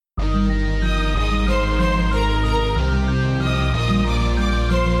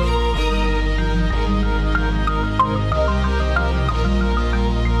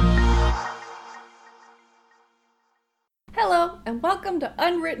and welcome to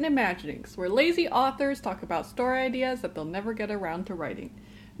Unwritten Imaginings, where lazy authors talk about story ideas that they'll never get around to writing.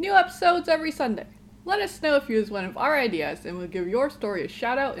 New episodes every Sunday. Let us know if you use one of our ideas, and we'll give your story a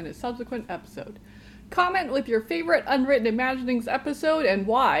shout out in a subsequent episode. Comment with your favorite Unwritten Imaginings episode and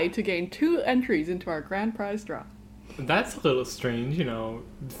why to gain 2 entries into our grand prize draw. That's a little strange,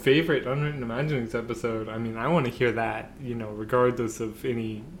 favorite Unwritten Imaginings episode. I mean, I want to hear that, regardless of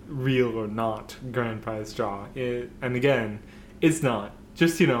any real or not grand prize draw. And again, it's not.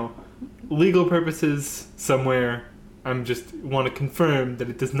 Just, legal purposes somewhere. I'm just want to confirm that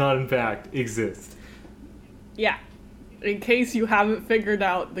it does not, in fact, exist. Yeah. In case you haven't figured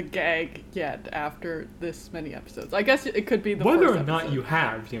out the gag yet after this many episodes. I guess it could be the Whether first or not episode. you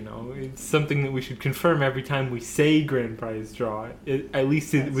have, it's something that we should confirm every time we say grand prize draw, at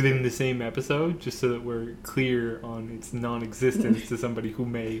least within the same episode, just so that we're clear on its non-existence to somebody who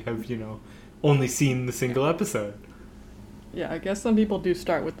may have, only seen the single episode. Yeah, I guess some people do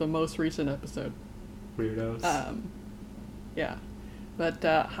start with the most recent episode. Weirdos. Yeah. But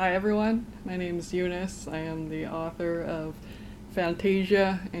hi everyone, my name is Eunice. I am the author of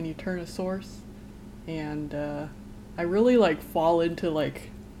Fantasia and Eternosaurus, and I really fall into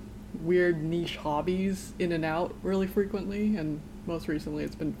weird niche hobbies in and out really frequently, and most recently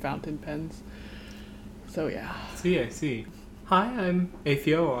it's been fountain pens. So yeah. I see. Hi, I'm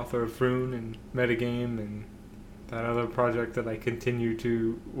Atheo, author of Rune and Metagame and that other project that I continue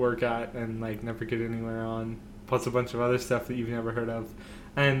to work at and never get anywhere on. Plus a bunch of other stuff that you've never heard of.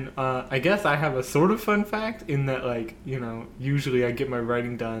 And I guess I have a sort of fun fact in that, usually I get my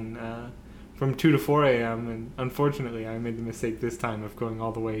writing done from 2 to 4 a.m. And unfortunately, I made the mistake this time of going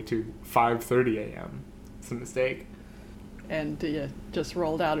all the way to 5:30 a.m. It's a mistake. And you just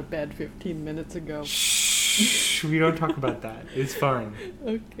rolled out of bed 15 minutes ago. Shh, we don't talk about that. It's fine.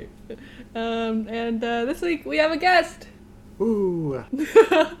 Okay. And this week we have a guest. Ooh.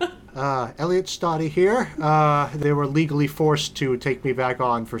 Elliot Stoddy here. They were legally forced to take me back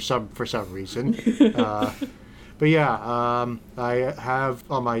on for some reason. But yeah, I have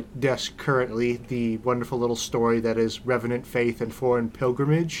on my desk currently the wonderful little story that is Revenant Faith and Foreign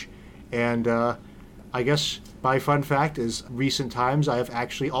Pilgrimage. And I guess my fun fact is recent times I have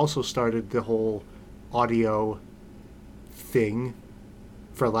actually also started the whole audio thing,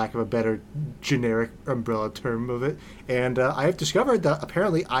 for lack of a better generic umbrella term of it. And I have discovered that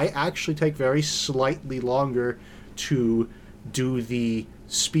apparently I actually take very slightly longer to do the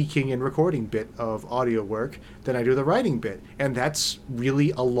speaking and recording bit of audio work than I do the writing bit. And that's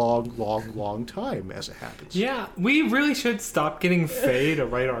really a long time as it happens. Yeah, we really should stop getting Faye to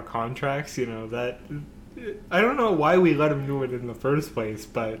write our contracts, that... I don't know why we let him do it in the first place,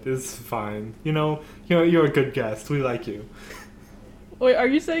 but it's fine. You're a good guest. We like you. Wait, are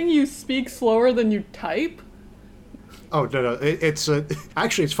you saying you speak slower than you type? Oh, no. It's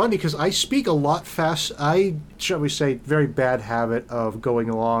actually, it's funny because I speak a lot fast. Shall we say, very bad habit of going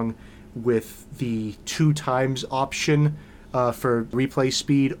along with the 2 times option for replay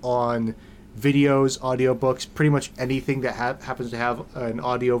speed on videos, audiobooks, pretty much anything that happens to have an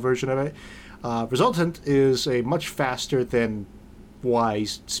audio version of it. Resultant is a much faster than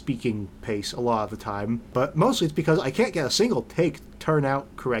wise speaking pace a lot of the time, but mostly it's because I can't get a single take turn out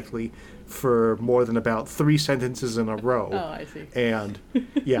correctly for more than about 3 sentences in a row. Oh, I see. And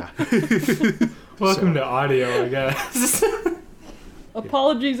yeah. Welcome to audio, I guess.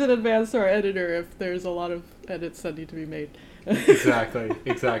 Apologies in advance to our editor if there's a lot of edits that need to be made. Exactly.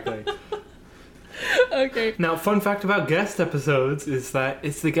 Okay. Now, fun fact about guest episodes is that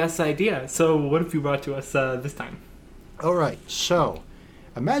it's the guest's idea. So what have you brought to us this time? All right, so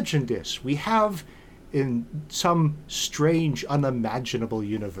imagine this. We have, in some strange, unimaginable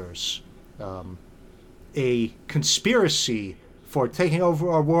universe, a conspiracy for taking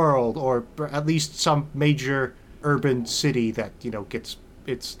over our world, or at least some major urban city that, gets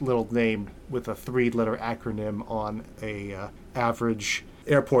its little name with a 3-letter acronym on a average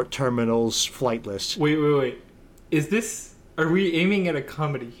airport terminal's flight list. Wait. Are we aiming at a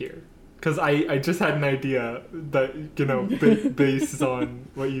comedy here? Because I just had an idea that, based on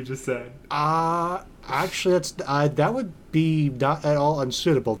what you just said. Actually, that would be not at all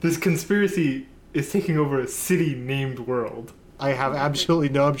unsuitable. This conspiracy is taking over a city named World. I have absolutely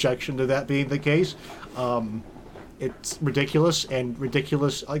no objection to that being the case. It's ridiculous, and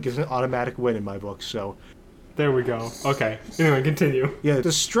ridiculous is an automatic win in my book, so... There we go. Okay. Anyway, continue. Yeah,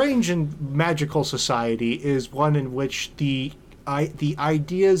 the strange and magical society is one in which the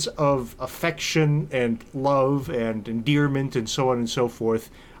ideas of affection and love and endearment and so on and so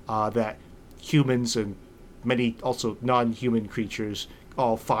forth that humans and many also non-human creatures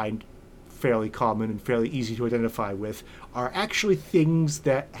all find fairly common and fairly easy to identify with, are actually things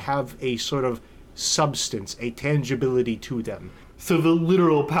that have a sort of substance, a tangibility to them. So the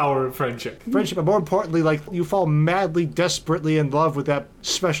literal power of friendship. Friendship, and more importantly, like, you fall madly, desperately in love with that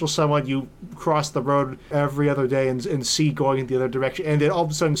special someone you cross the road every other day and see going in the other direction, and then all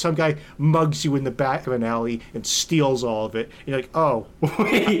of a sudden some guy mugs you in the back of an alley and steals all of it. You're like, oh,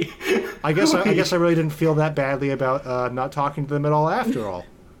 Wait. I guess I really didn't feel that badly about not talking to them at all after all.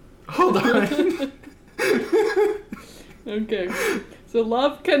 Hold on. Okay. So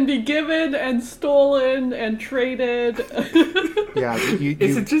love can be given and stolen and traded. Yeah,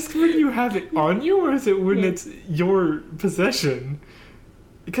 Is it just when you have it on you, or is it when it's your possession?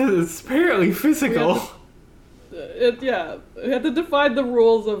 Because it's apparently physical. Yeah, you have to define the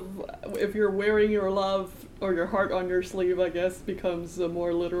rules of if you're wearing your love or your heart on your sleeve, I guess, becomes a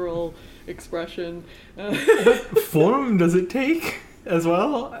more literal expression. What form does it take as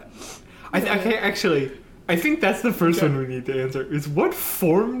well? I think that's the first one we need to answer. Is what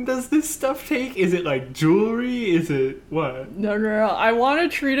form does this stuff take? Is it like jewelry? Is it what? No. I want to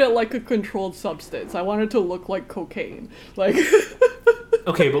treat it like a controlled substance. I want it to look like cocaine. Like.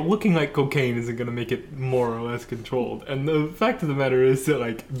 Okay, but looking like cocaine isn't going to make it more or less controlled. And the fact of the matter is that,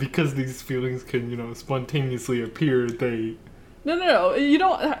 like, because these feelings can, spontaneously appear, they... No. You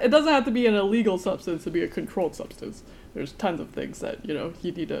don't. It doesn't have to be an illegal substance to be a controlled substance. There's tons of things that you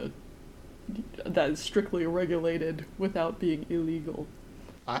need to. That is strictly regulated without being illegal.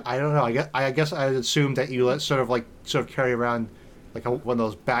 I don't know. I guess I'd assume that you sort of carry around like one of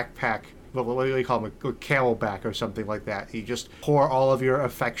those backpack. What do you call them? A camelback or something like that. You just pour all of your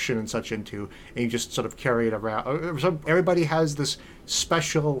affection and such into, and you just sort of carry it around. Everybody has this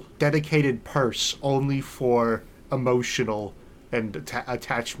special, dedicated purse only for emotional and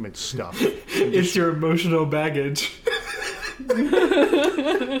attachment stuff. It's your emotional baggage.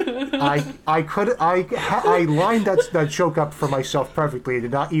 I lined that joke up for myself perfectly. I did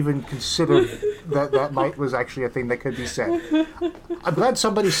not even consider that was actually a thing that could be said. I'm glad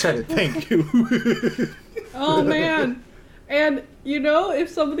somebody said it. Thank you. Oh man. And if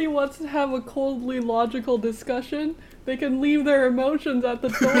somebody wants to have a coldly logical discussion, they can leave their emotions at the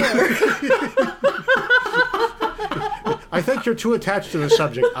door. I think you're too attached to the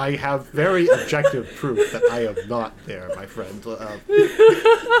subject. I have very objective proof that I am not there, my friend.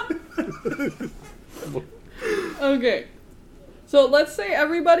 Okay. So let's say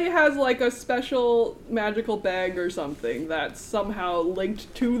everybody has like a special magical bag or something that's somehow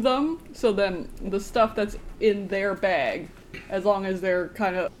linked to them. So then the stuff that's in their bag, as long as they're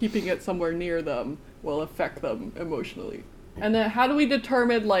kind of keeping it somewhere near them, will affect them emotionally. And then how do we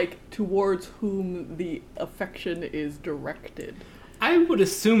determine, like, towards whom the affection is directed? I would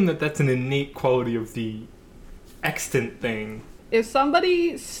assume that that's an innate quality of the extant thing. If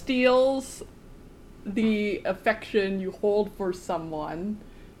somebody steals the affection you hold for someone,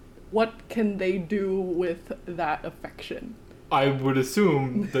 what can they do with that affection? I would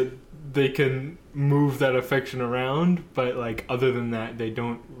assume that they can move that affection around, but, like, other than that, they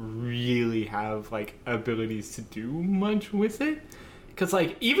don't really have, like, abilities to do much with it. Because,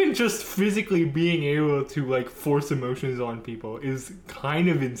 like, even just physically being able to, like, force emotions on people is kind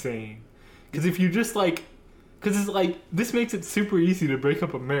of insane. Because if you just, like... Because it's, like, this makes it super easy to break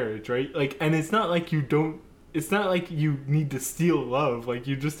up a marriage, right? Like, and it's not like you don't... It's not like you need to steal love. Like,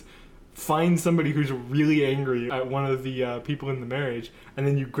 you just find somebody who's really angry at one of the people in the marriage, and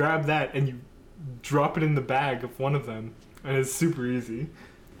then you grab that and you drop it in the bag of one of them, and it's super easy.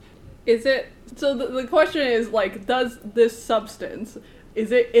 Is it... So the question is, like, does this substance...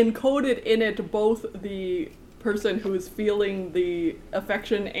 Is it encoded in it both the person who is feeling the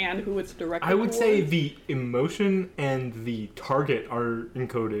affection and who it's directed I would towards? say the emotion and the target are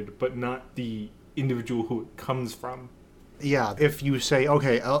encoded, but not the individual who it comes from. Yeah, if you say,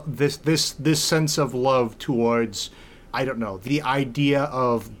 okay, this sense of love towards, I don't know, the idea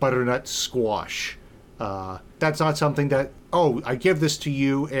of butternut squash, that's not something that, oh, I give this to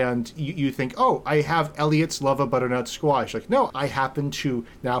you and you think, oh, I have Elliot's love of butternut squash. Like, no, I happen to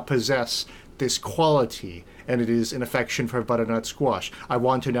now possess this quality, and it is an affection for butternut squash. I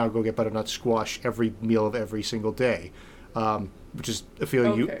want to now go get butternut squash every meal of every single day, which is a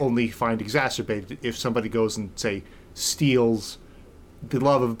feeling you only find exacerbated if somebody goes and, say, steals the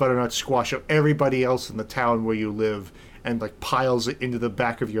love of butternut squash of everybody else in the town where you live and, like, piles it into the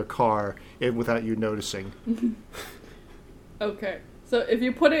back of your car without you noticing. Okay. So if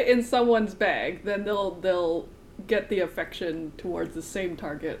you put it in someone's bag, then they'll get the affection towards the same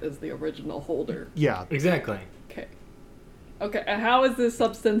target as the original holder. Yeah. Exactly. Okay. Okay, and how is this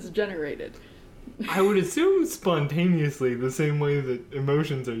substance generated? I would assume spontaneously, the same way that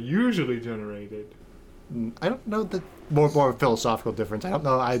emotions are usually generated. I don't know that more philosophical difference. I don't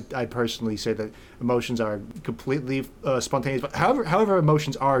know. I personally say that emotions are completely spontaneous. But however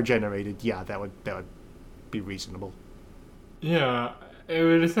emotions are generated, yeah, that would be reasonable. Yeah, it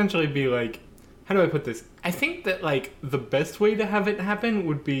would essentially be like, how do I put this? I think that like the best way to have it happen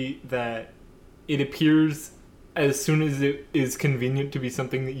would be that it appears as soon as it is convenient to be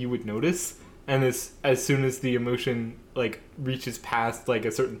something that you would notice, and as soon as the emotion like reaches past like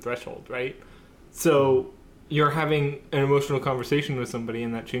a certain threshold, right? So you're having an emotional conversation with somebody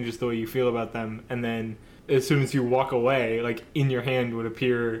and that changes the way you feel about them, and then as soon as you walk away, like in your hand would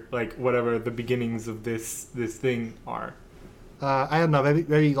appear like whatever the beginnings of this thing are. I don't know.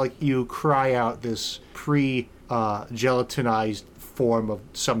 Maybe like you cry out this gelatinized form of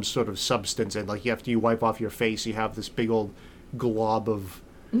some sort of substance, and like after you wipe off your face, you have this big old glob of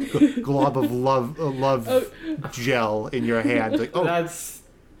love gel in your hand. Like, oh, that's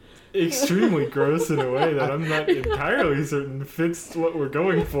extremely gross in a way that I'm not entirely certain fits what we're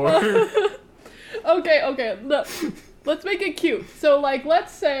going for. Okay. Look, let's make it cute. So, like,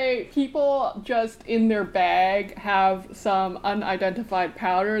 let's say people just in their bag have some unidentified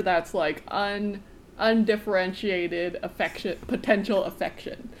powder that's like undifferentiated potential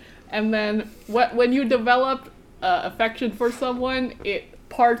affection, and then when you develop affection for someone,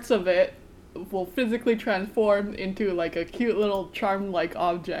 parts of it will physically transform into like a cute little charm-like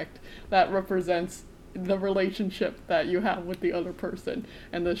object that represents the relationship that you have with the other person,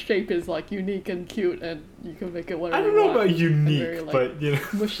 and the shape is like unique and cute, and you can make it whatever I don't you know want. about unique, very, like, but you know,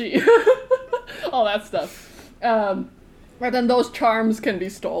 mushy, all that stuff. But then those charms can be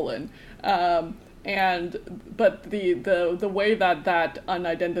stolen. But the way that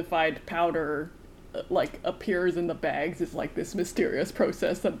unidentified powder like appears in the bags is like this mysterious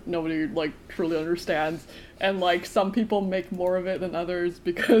process that nobody like truly understands, and like some people make more of it than others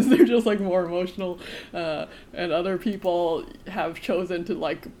because they're just like more emotional, and other people have chosen to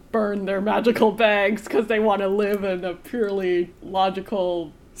like burn their magical bags because they want to live in a purely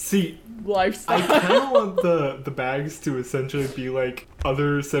logical lifestyle. I kind of want the bags to essentially be like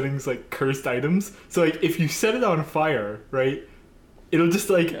other settings, like cursed items. So like if you set it on fire, right, it'll just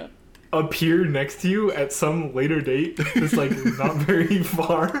like appear next to you at some later date that's like not very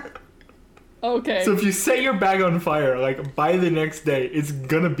far. Okay. So if you set your bag on fire, like by the next day, it's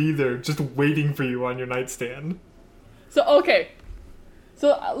gonna be there just waiting for you on your nightstand. So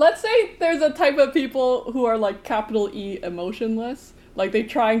let's say there's a type of people who are like capital E emotionless. Like they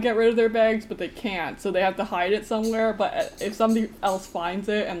try and get rid of their bags, but they can't. So they have to hide it somewhere. But if somebody else finds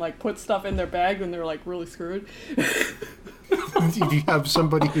it and like puts stuff in their bag, then they're like really screwed. You have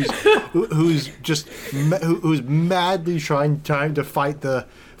somebody who's madly trying to fight the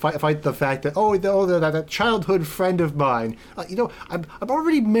fact that that childhood friend of mine. I'm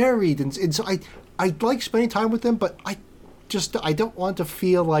already married, and so I like spending time with them, but I don't want to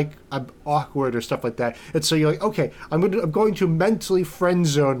feel like I'm awkward or stuff like that. And so you're like, okay, I'm going to mentally friend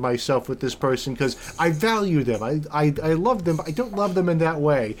zone myself with this person because I value them. I love them, but I don't love them in that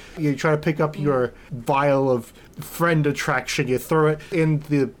way. You try to pick up your vial of friend attraction, you throw it in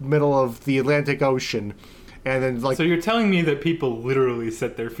the middle of the Atlantic Ocean, and then like. So you're telling me that people literally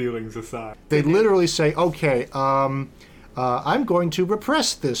set their feelings aside? They literally say, okay, I'm going to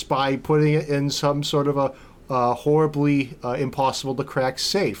repress this by putting it in some sort of a horribly impossible to crack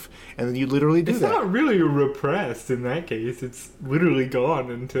safe, and then you literally do that. It's not really repressed in that case. It's literally gone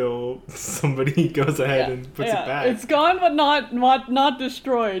until somebody goes ahead and puts it back. It's gone, but not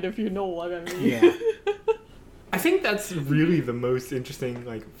destroyed, if you know what I mean. Yeah. I think that's really the most interesting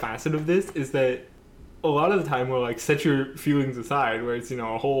like facet of this, is that a lot of the time we'll like set your feelings aside, where it's,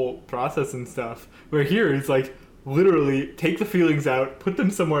 a whole process and stuff. Where here it's like literally take the feelings out, put them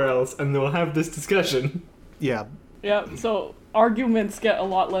somewhere else, and then we'll have this discussion. Yeah. Yeah, so arguments get a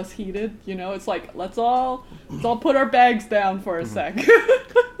lot less heated, It's like, let's all put our bags down for a sec.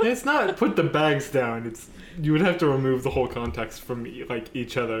 It's not put the bags down. It's you would have to remove the whole context from like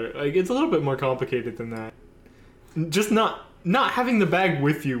each other. Like it's a little bit more complicated than that. Just not having the bag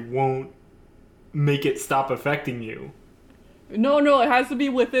with you won't make it stop affecting you. No, it has to be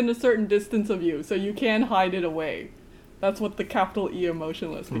within a certain distance of you, so you can hide it away. That's what the capital E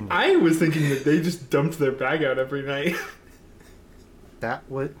emotionless people. I was thinking that they just dumped their bag out every night. That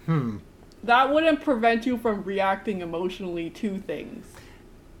would That wouldn't prevent you from reacting emotionally to things,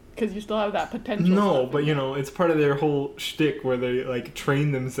 because you still have that potential. No, but it's part of their whole shtick where they like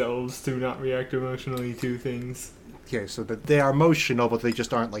train themselves to not react emotionally to things. Okay, so that they are emotional, but they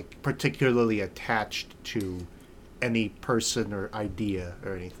just aren't like particularly attached to any person or idea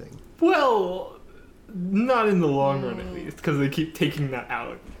or anything. Well, not in the long run, at least, because they keep taking that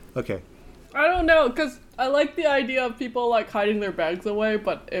out. Okay. I don't know, because I like the idea of people, like, hiding their bags away,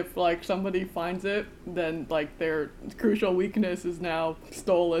 but if, like, somebody finds it, then, like, their crucial weakness is now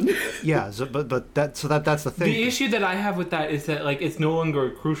stolen. Yeah, that's the thing. The issue that I have with that is that, like, it's no longer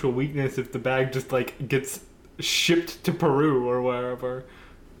a crucial weakness if the bag just, like, gets shipped to Peru or wherever.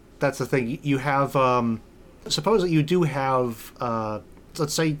 That's the thing. You have, suppose that you do have,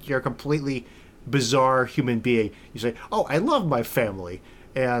 let's say you're a completely bizarre human being. You say, oh, I love my family.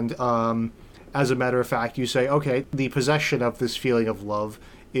 And, as a matter of fact, you say, okay, the possession of this feeling of love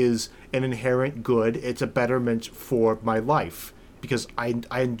is an inherent good. It's a betterment for my life because I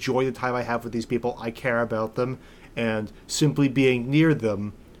enjoy the time I have with these people. I care about them. And simply being near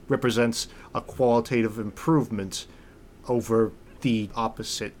them represents a qualitative improvement over the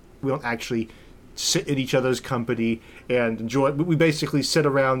opposite. We don't actually sit in each other's company and enjoy. We basically sit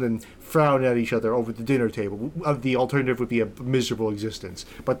around and frown at each other over the dinner table. The alternative would be a miserable existence.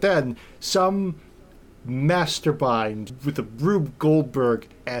 But then some mastermind with a Rube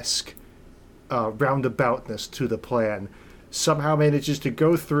Goldberg-esque roundaboutness to the plan somehow manages to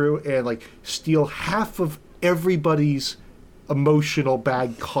go through and like steal half of everybody's emotional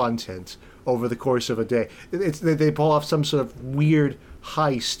bag content over the course of a day. They pull off some sort of weird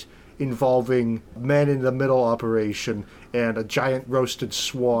heist involving man-in-the-middle operation and a giant roasted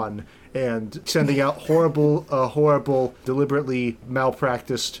swan and sending out horrible, deliberately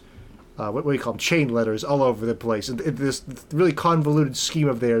malpracticed, what do you call them, chain letters all over the place. And in this really convoluted scheme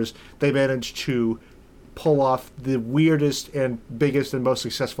of theirs, they managed to pull off the weirdest and biggest and most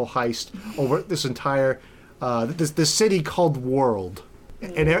successful heist over this entire, this city called World.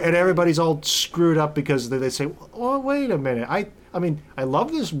 And everybody's all screwed up because they say, oh, wait a minute, I mean, I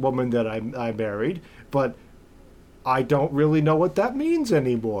love this woman that I married, but I don't really know what that means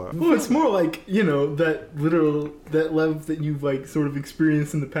anymore. Well, it's more like, you know, that love that you've, like, sort of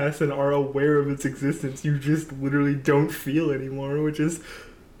experienced in the past and are aware of its existence, you just literally don't feel anymore, which is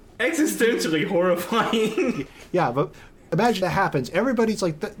existentially horrifying. Yeah, but imagine that happens. Everybody's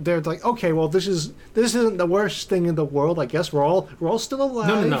like, they're like, okay, well, this isn't the worst thing in the world. I guess we're all still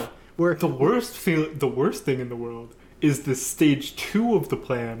alive. No. The worst thing in the world is the stage 2 of the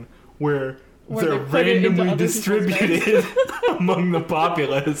plan where they're randomly distributed among the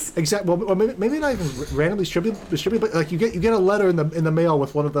populace. Exactly. Well, maybe not even randomly distributed, but like you get a letter in the mail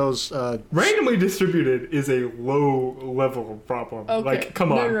with one of those. Randomly distributed is a low level problem. Okay. Like,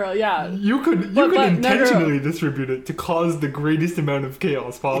 come on. No, yeah. You could intentionally distribute it to cause the greatest amount of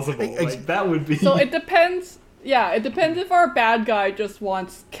chaos possible. Like, that would be. So it depends. Yeah, it depends if our bad guy just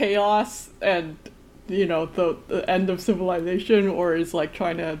wants chaos and, you know, the end of civilization, or is like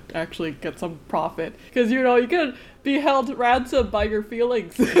trying to actually get some profit. Because, you know, you could be held ransom by your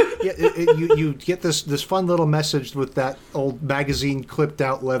feelings. Yeah, you get this fun little message with that old magazine clipped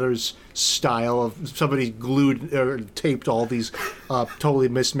out letters style of somebody glued or taped all these totally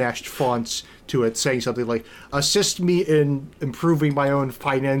mismatched fonts to it, saying something like, assist me in improving my own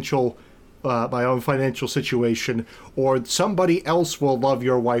financial situation, or somebody else will love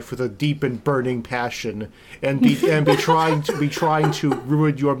your wife with a deep and burning passion and be trying to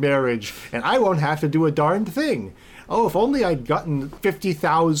ruin your marriage, and I won't have to do a darn thing. Oh, if only I'd gotten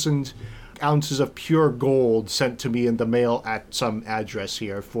 50,000 ounces of pure gold sent to me in the mail at some address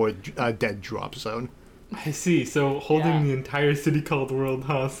here for a dead drop zone. I see. So holding the entire city called World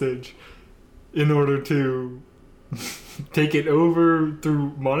hostage in order to take it over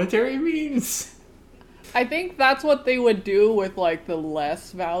through monetary means? I think that's what they would do with, like, the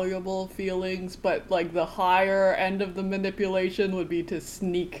less valuable feelings, but, like, the higher end of the manipulation would be to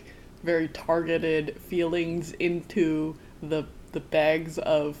sneak very targeted feelings into the bags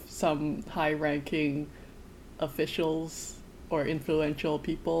of some high-ranking officials or influential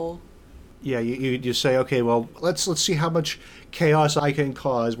people. Yeah, you say, okay, well, let's see how much chaos I can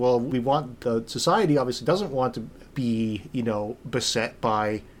cause. Well, the society obviously doesn't want to be, you know, beset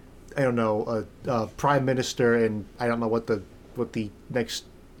by, I don't know, a prime minister, and I don't know what the next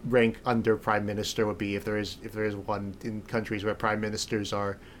rank under prime minister would be if there is one in countries where prime ministers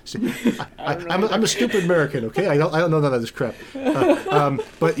are. I'm a stupid American, okay? I don't know none of this crap.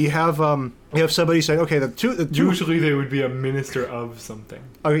 But you have somebody saying, okay, the two usually they would be a minister of something.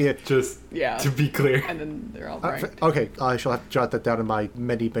 Oh yeah, just to be clear. And then they're all ranked. Okay, I shall have to jot that down in my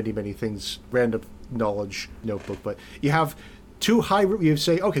many things random knowledge notebook. But you have two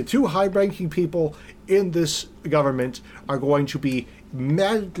high-ranking people in this government are going to be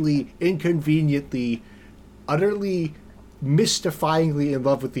madly, inconveniently, utterly mystifyingly in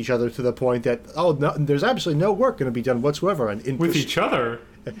love with each other to the point that no, there's absolutely no work going to be done whatsoever on with each other.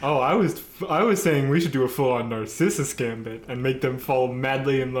 Oh, I was saying we should do a full-on Narcissus gambit and make them fall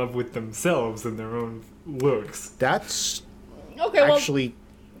madly in love with themselves and their own looks. That's Okay, actually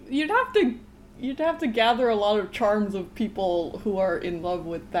well, you'd have to gather a lot of charms of people who are in love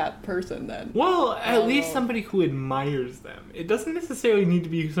with that person then. Well, at least somebody who admires them. It doesn't necessarily need to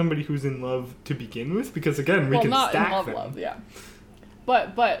be somebody who's in love to begin with, because again, we can not stack in love, them. love, yeah.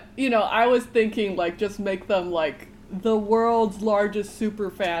 But you know, I was thinking like just make them like the world's largest super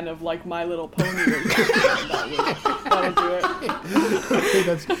fan of like My Little Pony or something. that would do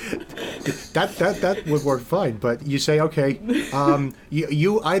it. that would work fine. But you say, okay,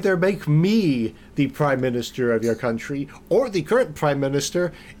 you either make me the prime minister of your country, or the current prime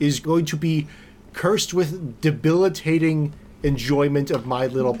minister is going to be cursed with debilitating enjoyment of My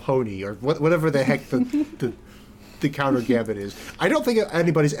Little Pony, or whatever the heck the counter gambit is. I don't think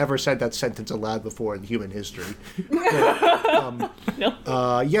anybody's ever said that sentence aloud before in human history. But,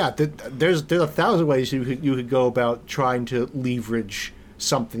 there's 1,000 ways you could go about trying to leverage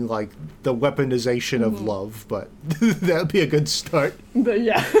something like the weaponization of love, but that would be a good start. The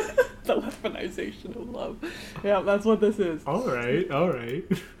weaponization of love. Yeah, that's what this is. All right.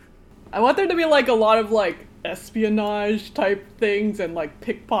 I want there to be like a lot of like espionage type things and like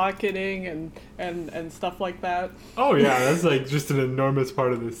pickpocketing and stuff like that. Oh yeah, that's like just an enormous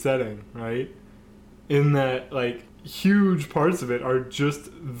part of the setting, right? In that like huge parts of it are just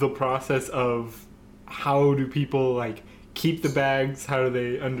the process of how do people like keep the bags, how do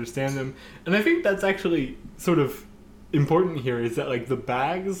they understand them. And I think that's actually sort of important here, is that like the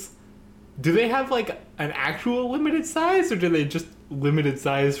bags, do they have like an actual limited size, or do they just limited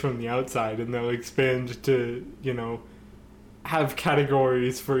size from the outside and they'll expand to, you know, have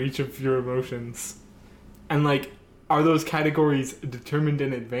categories for each of your emotions? And like, are those categories determined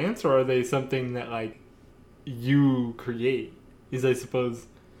in advance, or are they something that like you create? I suppose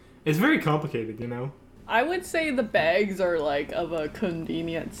it's very complicated, you know? I would say the bags are like of a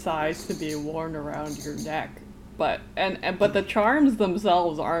convenient size to be worn around your neck. But the charms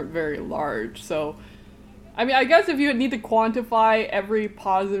themselves aren't very large, so I mean, I guess if you need to quantify every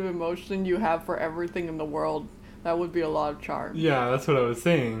positive emotion you have for everything in the world, that would be a lot of charms. Yeah, that's what I was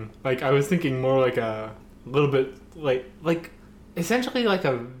saying. Like, I was thinking more like a little bit, like essentially like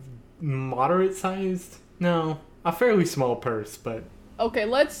a moderate-sized, no, a fairly small purse, but... Okay,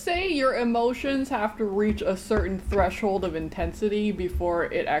 let's say your emotions have to reach a certain threshold of intensity before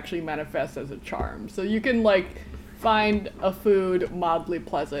it actually manifests as a charm. So you can, like, find a food mildly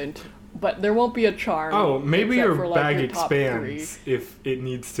pleasant, but there won't be a charm. Oh, maybe your for, like, bag your top expands 3. if it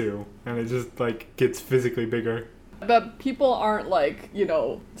needs to, and it just, like, gets physically bigger. But people aren't, like, you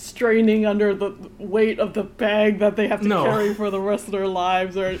know, straining under the weight of the bag that they have to carry for the rest of their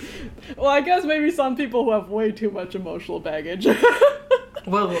lives. Or, well, I guess maybe some people who have way too much emotional baggage.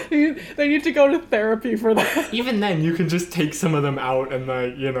 Well, they need to go to therapy for that. Even then, you can just take some of them out and,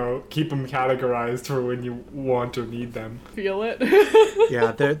 like, you know, keep them categorized for when you want or need them. Feel it?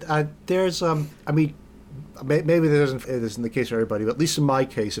 Yeah, there's, I mean, maybe it isn't the case for everybody, but at least in my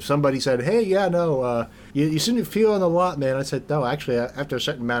case, if somebody said, hey, yeah, no, you seem to be feeling a lot, man, I said, no, actually, after a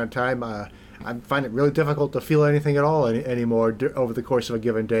certain amount of time, I find it really difficult to feel anything at all anymore over the course of a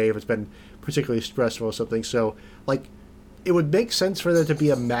given day if it's been particularly stressful or something. So, like, it would make sense for there to be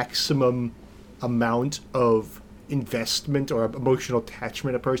a maximum amount of investment or emotional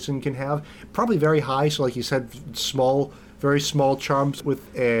attachment a person can have. Probably very high, so like you said, very small charms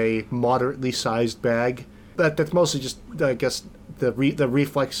with a moderately sized bag. That's mostly just, I guess, the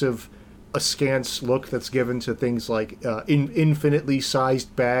reflexive, askance look that's given to things like infinitely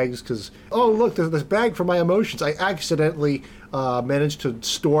sized bags. Because, oh, look, there's this bag for my emotions. I accidentally managed to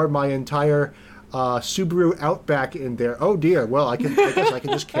store my entire Subaru Outback in there. Oh dear. Well, I guess I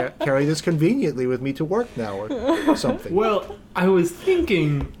can just carry this conveniently with me to work now, or something. Well, I was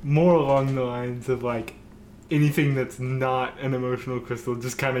thinking more along the lines of like anything that's not an emotional crystal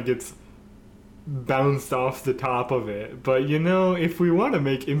just kind of gets bounced off the top of it. But you know, if we want to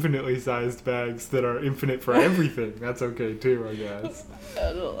make infinitely sized bags that are infinite for everything, that's okay too, I guess.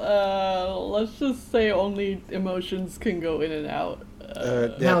 Let's just say only emotions can go in and out.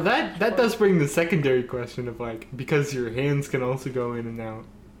 Now that does bring the secondary question of like, because your hands can also go in and out,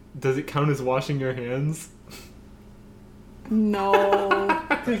 does it count as washing your hands? No,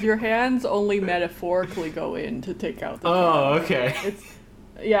 because your hands only metaphorically go in to take out the Oh, okay.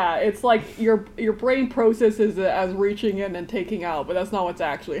 It's like your brain processes it as reaching in and taking out, but that's not what's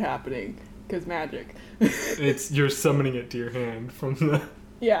actually happening, because magic. You're summoning it to your hand from the...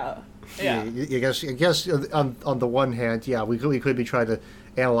 Yeah, Yeah. I guess on the one hand, yeah, we could be trying to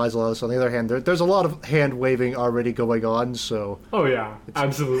analyze a lot of this. On the other hand, there's a lot of hand waving already going on, so. Oh yeah,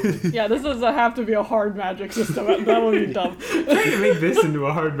 absolutely. Yeah, this doesn't have to be a hard magic system. That would be dumb. Trying to make this into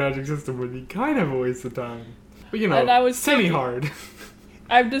a hard magic system would be kind of a waste of time. But you know, And I was semi-hard.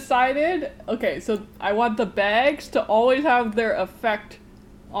 I've decided, okay, so I want the bags to always have their effect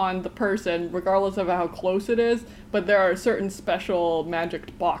on the person, regardless of how close it is, but there are certain special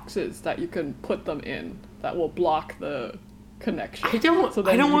magic boxes that you can put them in that will block the connection. I don't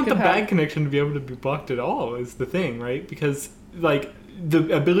then want you the can have- bag connection to be able to be blocked at all is the thing, right? Because like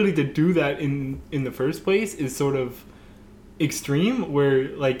the ability to do that in the first place is sort of extreme,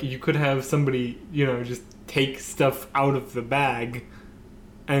 where like you could have somebody, you know, just take stuff out of the bag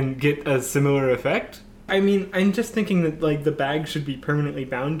and get a similar effect. I mean, I'm just thinking that like the bag should be permanently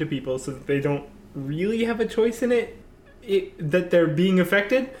bound to people so that they don't really have a choice in it that they're being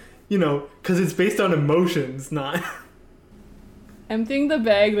affected, you know, because it's based on emotions, not. Emptying the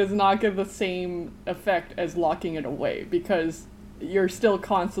bag does not give the same effect as locking it away, because you're still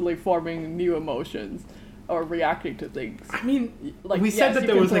constantly forming new emotions or reacting to things. I mean, Like, we said yes, that you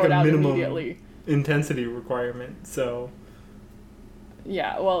there can was like throw a it out minimum immediately. intensity requirement, so.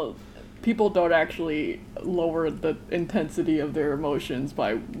 Yeah, well, people don't actually lower the intensity of their emotions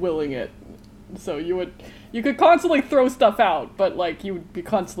by willing it. So you could constantly throw stuff out, but like you would be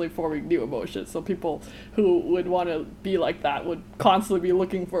constantly forming new emotions. So people who would want to be like that would constantly be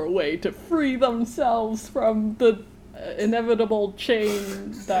looking for a way to free themselves from the inevitable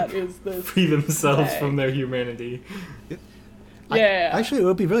chain that is this. Free themselves bag. from their humanity. Yeah. Actually, it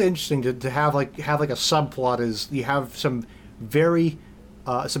would be really interesting to have like a subplot. Is you have some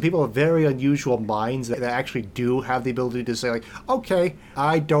people with very unusual minds that actually do have the ability to say like, okay,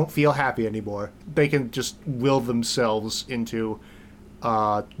 I don't feel happy anymore. They can just will themselves into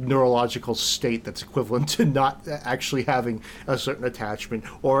a neurological state that's equivalent to not actually having a certain attachment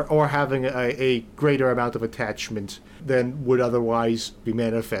or having a greater amount of attachment than would otherwise be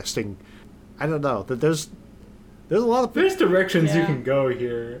manifesting. I don't know. There's a lot of There's directions you Yeah. can go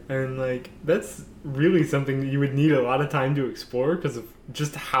here, and like that's really something that you would need a lot of time to explore because of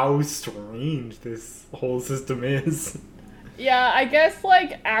just how strange this whole system is. Yeah, I guess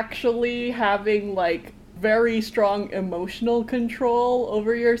like actually having like very strong emotional control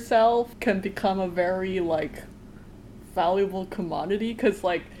over yourself can become a very like valuable commodity, because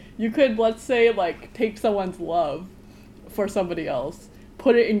like you could, let's say, like take someone's love for somebody else,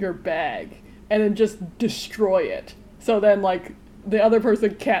 put it in your bag, and then just destroy it. So then like the other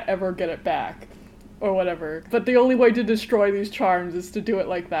person can't ever get it back or whatever. But the only way to destroy these charms is to do it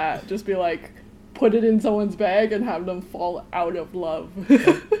like that. Just be like, put it in someone's bag and have them fall out of love.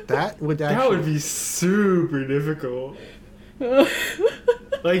 that would That actually would be super difficult.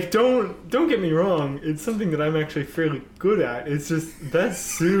 Like, don't get me wrong. It's something that I'm actually fairly good at. It's just that's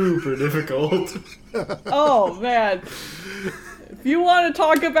super difficult. Oh man. If you want to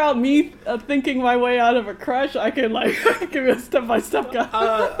talk about me thinking my way out of a crush, I can like give you a step-by-step guide.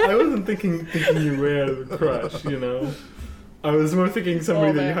 I wasn't thinking you way out of a crush, you know. I was more thinking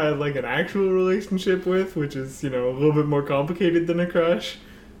somebody Oh, that you man. had like an actual relationship with, which is, you know, a little bit more complicated than a crush.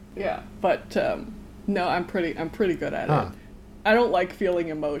 Yeah, but no, I'm pretty good at Huh. it. I don't like feeling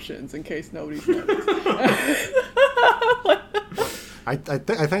emotions, in case nobody's noticed. I think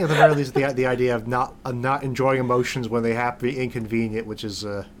at the very least the idea of not enjoying emotions when they have to be inconvenient, which is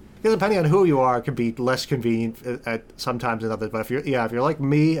because depending on who you are, it can be less convenient at sometimes than others. But if you're like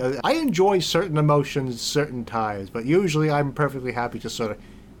me, I enjoy certain emotions certain times, but usually I'm perfectly happy just sort of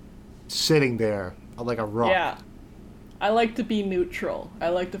sitting there like a rock. Yeah. I like to be neutral. I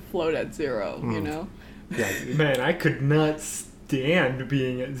like to float at zero, you know? Yeah. Man, I could not stand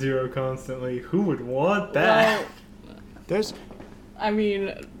being at zero constantly. Who would want that? Well, There's I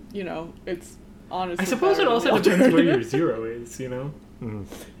mean, you know, it's honestly I suppose it better also than the depends where your alternative. zero is, you know?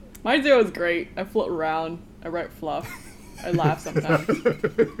 My zero is great. I float around. I write fluff. I laugh sometimes.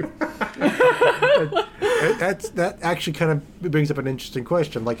 that actually kind of brings up an interesting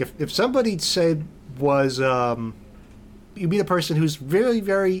question. Like if somebody said was you meet a person who's very,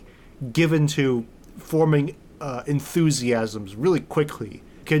 very given to forming enthusiasms really quickly.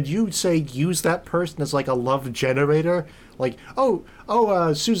 Could you say use that person as like a love generator? Like,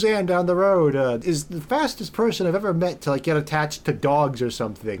 Suzanne down the road is the fastest person I've ever met to like get attached to dogs or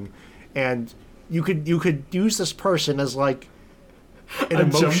something, and you could use this person as like an A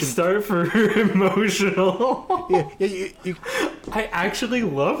emotion. jumpstart for emotional. You, I actually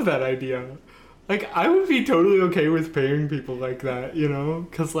love that idea. Like, I would be totally okay with paying people like that, you know?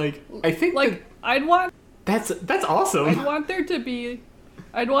 Because, like, I think Like, I'd want that's awesome. there to be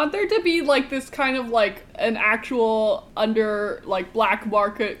I'd want there to be like this kind of like an actual under like black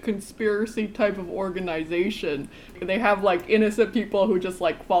market conspiracy type of organization. They have like innocent people who just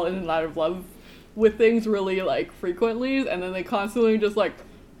like fall in and out of love with things really like frequently, and then they constantly just like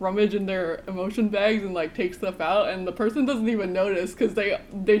rummage in their emotion bags and like take stuff out, and the person doesn't even notice because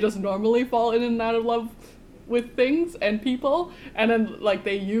they just normally fall in and out of love with things and people, and then like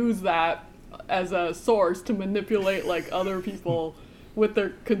they use that as a source to manipulate like other people with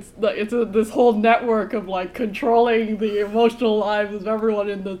their this whole network of like controlling the emotional lives of everyone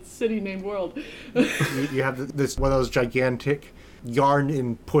in the city named world. You have this one of those gigantic yarn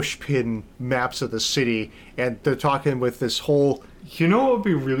and pushpin maps of the city, and they're talking with this whole. You know what would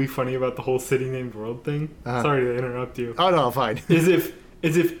be really funny about the whole city named world thing? Sorry to interrupt you. Oh no, fine. Is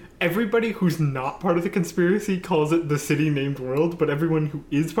if everybody who's not part of the conspiracy calls it the city named world, but everyone who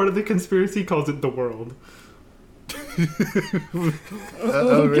is part of the conspiracy calls it the world.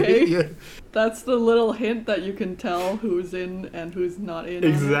 Okay. Yeah. That's the little hint that you can tell who's in and who's not in.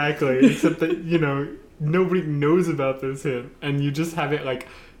 Exactly. Except that, you know, nobody knows about this hint, and you just have it like.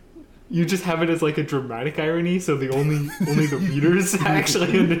 You just have it as like a dramatic irony, so only the readers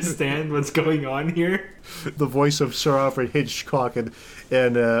actually understand what's going on here. The voice of Sir Alfred Hitchcock and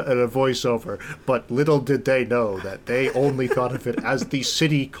a voiceover, but little did they know that they only thought of it as the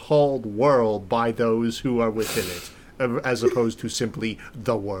city called world by those who are within it, as opposed to simply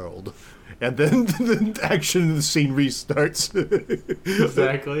the world. And then the action of the scene restarts.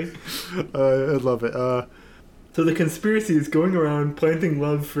 Exactly. I love it. So the conspiracy is going around planting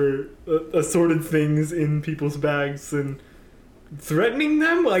love for assorted things in people's bags and threatening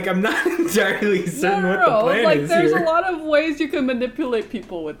them? Like, I'm not entirely certain what the plan like, is there's here. a lot of ways you can manipulate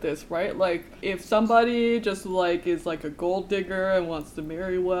people with this, right? Like, if somebody just, like, is, like, a gold digger and wants to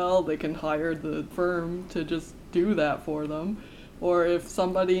marry well, they can hire the firm to just do that for them. Or if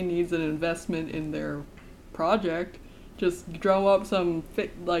somebody needs an investment in their project, just drum up some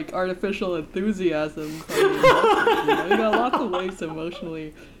like artificial enthusiasm. You got lots of ways to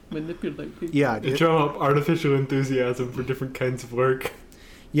emotionally manipulate people. Yeah, Drum up artificial enthusiasm for different kinds of work.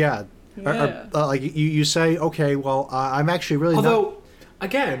 Yeah. Like you say, okay, well, I'm actually really. Although,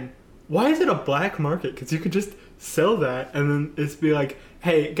 again, why is it a black market? Because you could just sell that and then it's be like,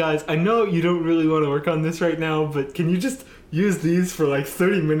 hey guys, I know you don't really want to work on this right now, but can you just use these for like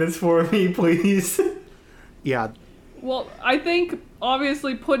 30 minutes for me, please? Yeah. Well, I think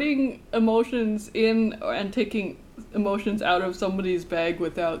obviously putting emotions in and taking emotions out of somebody's bag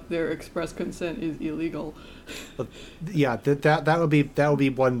without their express consent is illegal. Yeah, that would be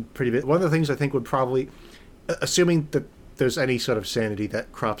one pretty bit. One of the things I think would probably, assuming that there's any sort of sanity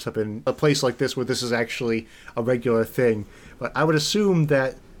that crops up in a place like this where this is actually a regular thing, but I would assume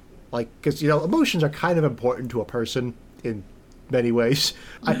that, like, because emotions are kind of important to a person in many ways.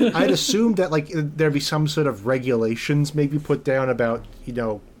 I'd assume that like there'd be some sort of regulations maybe put down about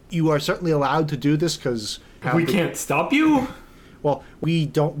you are certainly allowed to do this because we can't stop you. Well, we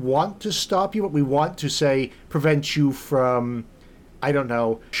don't want to stop you, but we want to say prevent you from, I don't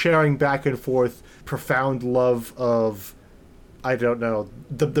know, sharing back and forth profound love of, I don't know,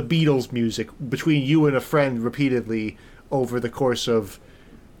 the Beatles music between you and a friend repeatedly over the course of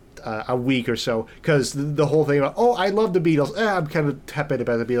a week or so, because the whole thing about, oh, I love the Beatles, I'm kind of tepid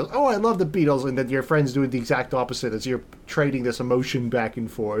about the Beatles, oh, I love the Beatles, and then your friend's doing the exact opposite as you're trading this emotion back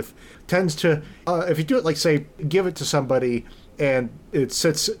and forth, tends to, if you do it, like, say, give it to somebody, and it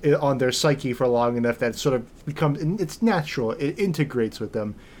sits on their psyche for long enough that it sort of becomes, it's natural, it integrates with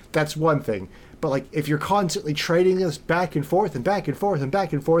them, that's one thing. But, like, if you're constantly trading this back and forth and back and forth and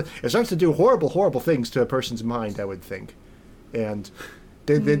back and forth, it starts to do horrible, horrible things to a person's mind, I would think. And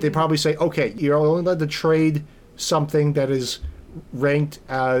they probably say, okay, you're only allowed to trade something that is ranked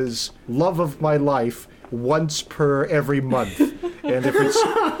as love of my life once per every month. And if it's...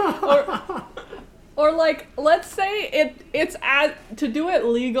 Or like, let's say it's as, to do it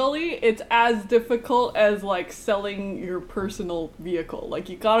legally, it's as difficult as like selling your personal vehicle. Like,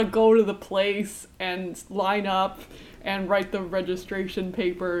 you gotta go to the place and line up and write the registration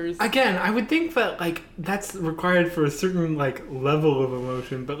papers. Again, I would think that like that's required for a certain like level of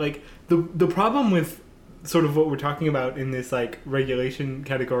emotion, but like the problem with sort of what we're talking about in this like regulation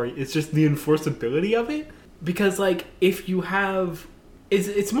category is just the enforceability of it. Because like if you have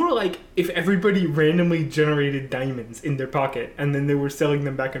it's more like if everybody randomly generated diamonds in their pocket and then they were selling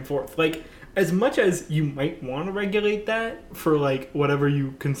them back and forth. Like, as much as you might want to regulate that for like whatever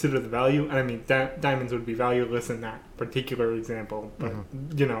you consider the value, and I mean diamonds would be valueless in that particular example, but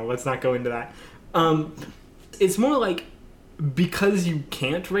let's not go into that. It's more like because you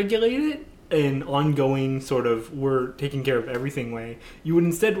can't regulate it, an ongoing sort of we're taking care of everything way. You would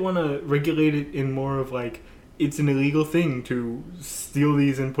instead want to regulate it in more of like, it's an illegal thing to steal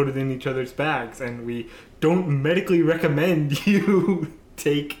these and put it in each other's bags, and we don't medically recommend you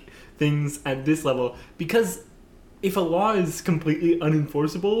take things at this level, because if a law is completely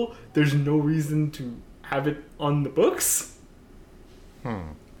unenforceable, there's no reason to have it on the books.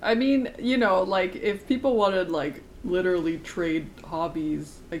 I mean, you know, like, if people wanted, like, literally trade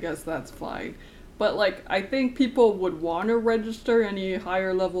hobbies, I guess that's fine. But, like, I think people would want to register any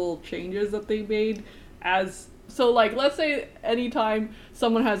higher level changes that they made as... So, like, let's say anytime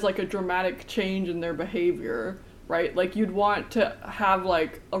someone has, like, a dramatic change in their behavior, right? Like, you'd want to have,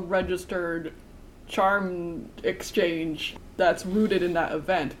 like, a registered charm exchange that's rooted in that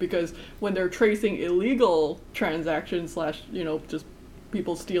event, because when they're tracing illegal transactions / you know, just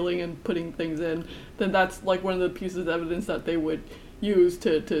people stealing and putting things in, then that's like one of the pieces of evidence that they would use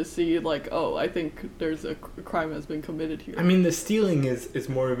to see, like, oh, I think there's a crime has been committed here. I mean, the stealing is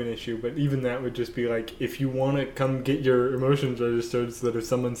more of an issue, but even that would just be like, if you want to come get your emotions registered so that if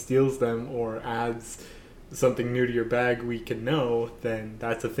someone steals them or adds something new to your bag we can know, then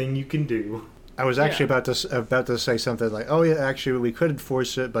that's a thing you can do. I was actually about to say something like, "Oh yeah, actually we could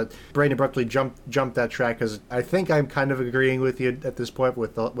enforce it," but Brain abruptly jumped that track, because I think I'm kind of agreeing with you at this point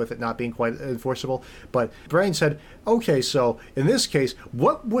with it not being quite enforceable. But Brain said, "Okay, so in this case,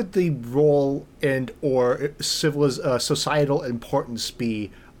 what would the role and or societal importance be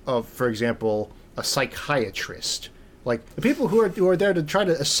of, for example, a psychiatrist?" Like, the people who are there to try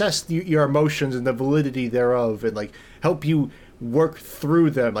to assess your emotions and the validity thereof, and like help you work through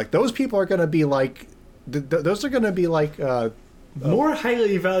them. Like, those people are going to be like, those are going to be like more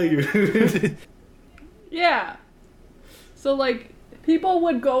highly valued. Yeah. So, like, people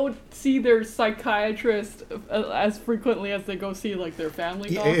would go see their psychiatrist as frequently as they go see, like, their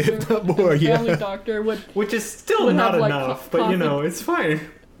family doctor. If not more, yeah. Family doctor would... Which is still would not have, like, enough, but, you know, it's fine.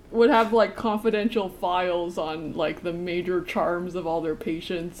 Would have, like, confidential files on, like, the major charms of all their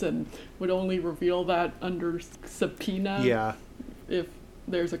patients, and would only reveal that under subpoena. Yeah. If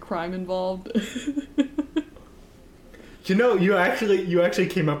there's a crime involved. You know, you actually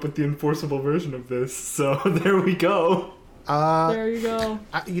came up with the enforceable version of this, so there we go. There you go.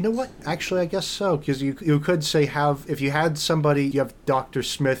 You know what? Actually, I guess so, because you could say if you had somebody, you have Dr.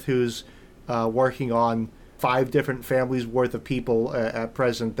 Smith who's working on 5 different families worth of people at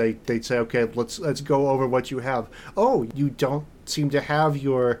present. They'd say, okay, let's go over what you have. Oh, you don't seem to have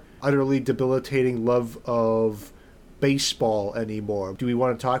your utterly debilitating love of baseball anymore. Do we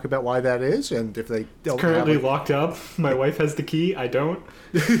want to talk about why that is? And if they don't, it's currently locked up. My wife has the key. I don't.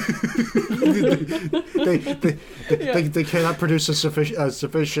 They cannot produce a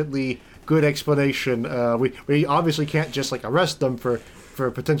sufficiently good explanation. We obviously can't just like arrest them for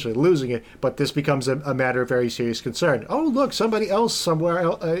potentially losing it, but this becomes a matter of very serious concern. Oh, look, somebody else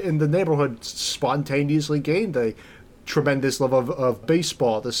somewhere in the neighborhood spontaneously gained a tremendous love of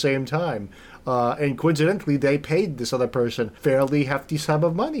baseball at the same time. And coincidentally, they paid this other person fairly hefty sum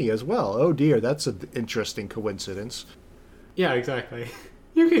of money as well. Oh dear, that's an interesting coincidence. Yeah, exactly.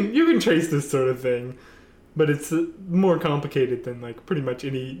 You can trace this sort of thing, but it's more complicated than like pretty much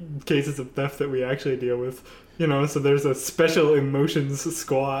any cases of theft that we actually deal with. You know, so there's a special emotions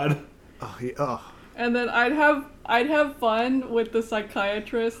squad. Oh, yeah. Oh. And then I'd have fun with the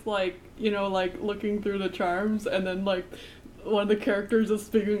psychiatrist, like, you know, like looking through the charms, and then like one of the characters is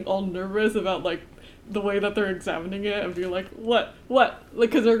being all nervous about like the way that they're examining it, and be like, what, like,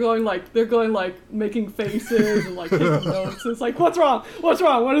 because they're going like making faces and like taking notes. It's like, what's wrong,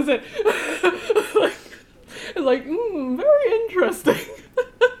 what is it? It's like, very interesting.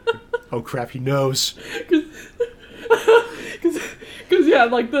 Oh crap, he knows. Because yeah,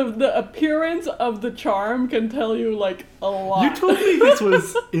 like the appearance of the charm can tell you like a lot. You told me this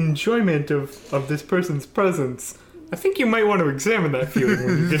was enjoyment of this person's presence. I think you might want to examine that feeling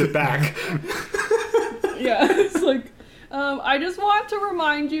when you get it back. Yeah, it's like, I just want to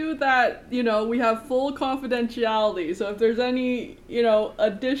remind you that, you know, we have full confidentiality, so if there's any, you know,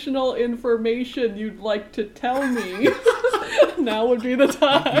 additional information you'd like to tell me, now would be the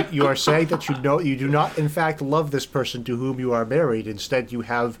time. You are saying that you do not in fact love this person to whom you are married. Instead, you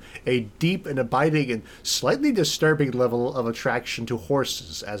have a deep and abiding and slightly disturbing level of attraction to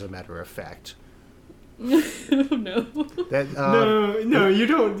horses, as a matter of fact. No. No, you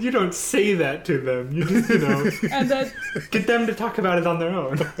don't say that to them. You just, you know, and then get them to talk about it on their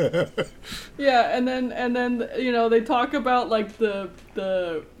own. Yeah, and then you know, they talk about like the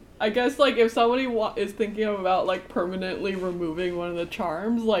I guess like if somebody is thinking about like permanently removing one of the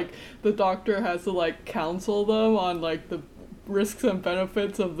charms, like the doctor has to like counsel them on like the risks and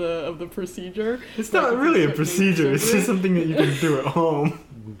benefits of the procedure. It's not really a procedure. It's just something that you can do at home.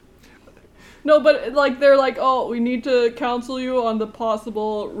 No, but like they're like, oh, we need to counsel you on the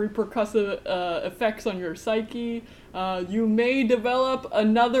possible repercussive effects on your psyche. You may develop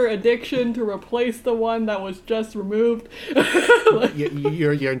another addiction to replace the one that was just removed. Like,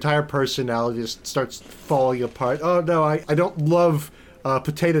 your entire personality just starts falling apart. Oh no, I don't love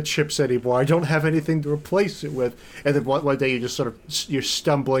potato chips anymore. I don't have anything to replace it with. And then one day you're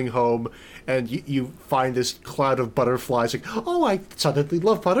stumbling home and you find this cloud of butterflies. Like, oh, I suddenly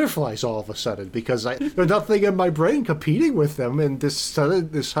love butterflies all of a sudden because there's nothing in my brain competing with them. And this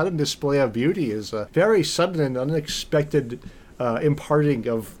sudden display of beauty is a very sudden and unexpected imparting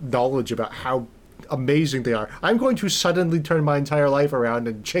of knowledge about how amazing they are. I'm going to suddenly turn my entire life around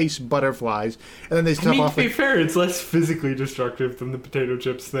and chase butterflies, and then they step off. To be fair, it's less physically destructive than the potato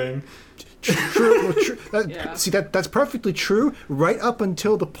chips thing. True. Yeah. See, that's perfectly true. Right up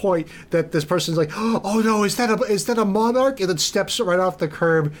until the point that this person's like, "Oh no, is that a monarch?" and then steps right off the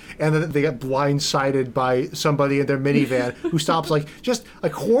curb, and then they get blindsided by somebody in their minivan who stops like just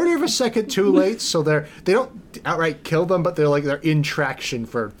a quarter of a second too late. So they don't outright kill them, but they're in traction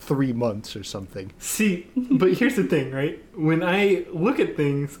for 3 months or something. See, but here's the thing, right? When I look at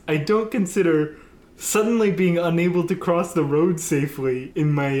things, I don't consider suddenly being unable to cross the road safely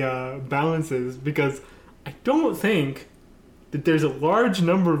in my balances, because I don't think that there's a large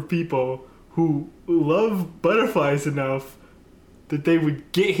number of people who love butterflies enough that they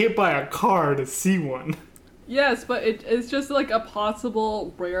would get hit by a car to see one. Yes, but it's just like a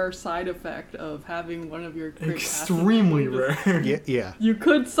possible rare side effect of having one of your great Extremely rare. Yeah. You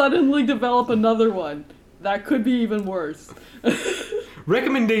could suddenly develop another one. That could be even worse.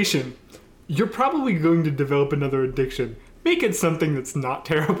 Recommendation. You're probably going to develop another addiction. Make it something that's not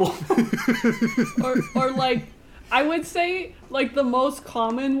terrible. or like, I would say, like, the most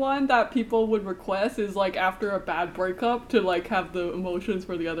common one that people would request is, like, after a bad breakup to, like, have the emotions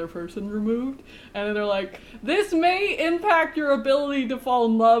for the other person removed. And then they're like, this may impact your ability to fall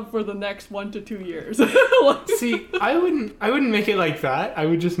in love for the next 1 to 2 years. See, I wouldn't make it like that. I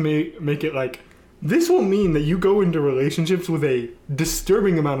would just make it like, this will mean that you go into relationships with a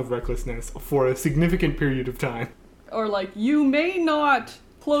disturbing amount of recklessness for a significant period of time. Or, like, you may not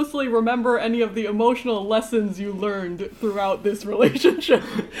closely remember any of the emotional lessons you learned throughout this relationship.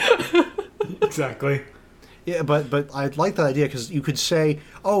 Exactly. Yeah, but I like that idea because you could say,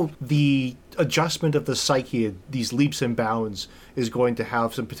 oh, the adjustment of the psyche, these leaps and bounds, is going to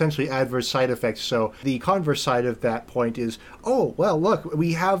have some potentially adverse side effects. So the converse side of that point is, oh, well, look,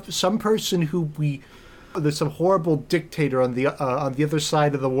 we have some person there's some horrible dictator on the other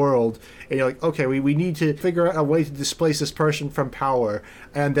side of the world, and you're like, okay, we need to figure out a way to displace this person from power.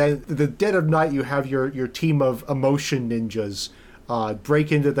 And then the dead of night, you have your team of emotion ninjas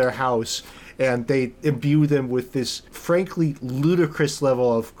break into their house, and they imbue them with this frankly ludicrous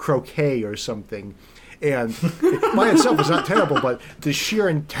level of croquet or something. And it by itself is not terrible, but the sheer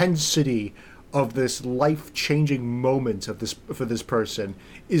intensity of this life-changing moment for this person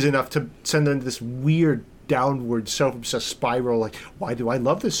is enough to send them this weird downward self-obsessed spiral. Like, why do I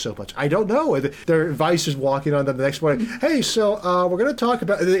love this so much? I don't know. And their advice is walking on them the next morning. Hey, so we're going to talk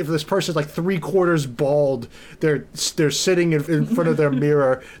about if this person's like 3/4 bald. They're sitting in front of their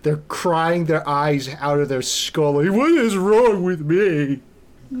mirror. They're crying their eyes out of their skull. Like, what is wrong with me?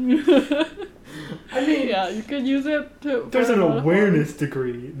 I mean, yeah, you could use it to... There's an awareness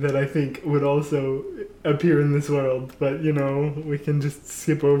degree that I think would also appear in this world, but, we can just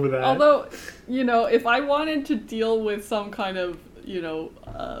skip over that. Although, if I wanted to deal with some kind of,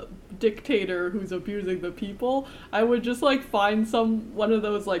 dictator who's abusing the people, I would just, like, find one of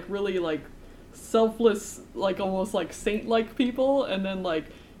those, like, really, like, selfless, like, almost, like, saint-like people, and then, like,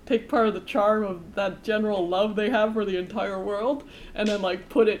 take part of the charm of that general love they have for the entire world, and then, like,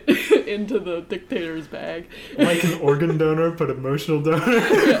 put it into the dictator's bag. Like an organ donor, but emotional donor.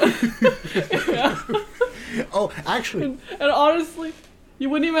 Yeah. Oh, actually... And honestly, you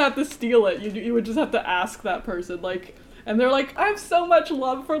wouldn't even have to steal it. You would just have to ask that person, like... And they're like, I have so much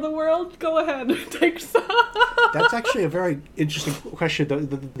love for the world. Go ahead, take some. That's actually a very interesting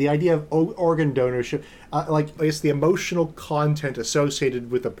question. The idea of organ donorship, I guess the emotional content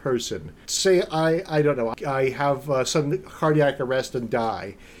associated with a person. Say I don't know, I have sudden cardiac arrest and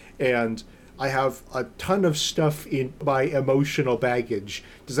die, and I have a ton of stuff in my emotional baggage.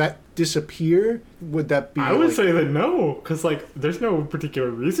 Does that disappear? Would that be... I would say that no, because, there's no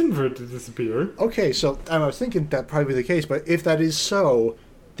particular reason for it to disappear. Okay, so I was thinking that probably be the case, but if that is so,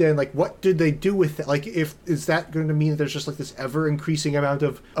 then like what did they do with it? Like, if is that going to mean that there's just like this ever increasing amount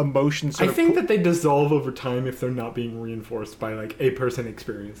of emotions? I think that they dissolve over time if they're not being reinforced by like a person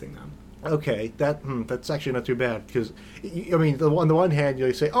experiencing them. Okay, that's actually not too bad, because I mean, on the one hand,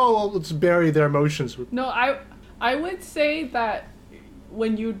 you say, "Oh, well, let's bury their emotions." No, I would say that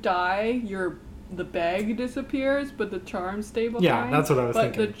when you die, the bag disappears, but the charms stay behind. Yeah, that's what I was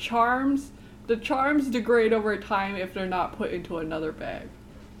thinking. But the charms degrade over time if they're not put into another bag.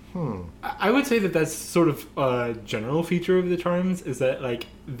 I would say that that's sort of a general feature of the charms, is that like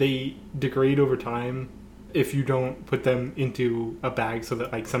they degrade over time if you don't put them into a bag so that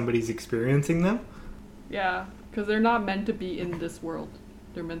like somebody's experiencing them. Yeah, because they're not meant to be in this world.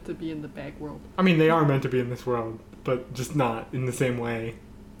 They're meant to be in the bag world. I mean, they are meant to be in this world, but just not in the same way.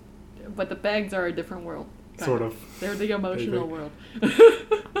 But the bags are a different world. Sort of. They're the emotional world.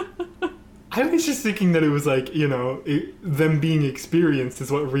 I was just thinking that it was like, them being experienced is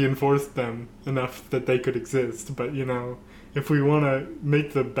what reinforced them enough that they could exist. But, if we want to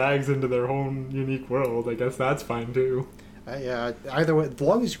make the bags into their own unique world, I guess that's fine too. Either way, as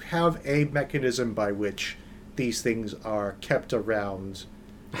long as you have a mechanism by which these things are kept around.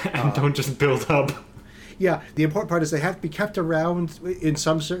 And don't just build up. Yeah, the important part is they have to be kept around in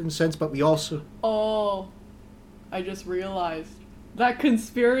some certain sense, but we also... Oh, I just realized. That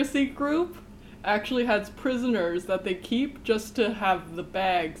conspiracy group actually has prisoners that they keep just to have the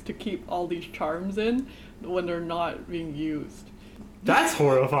bags to keep all these charms in when they're not being used. That's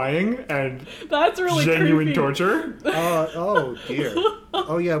horrifying and that's really genuine creepy. Torture. Oh dear.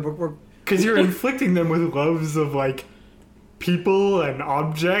 Oh yeah, we're because you're inflicting them with loves of like people and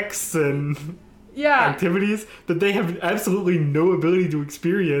objects and activities that they have absolutely no ability to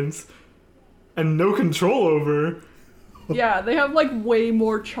experience and no control over. Yeah, they have like way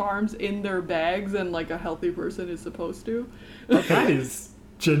more charms in their bags than like a healthy person is supposed to. That is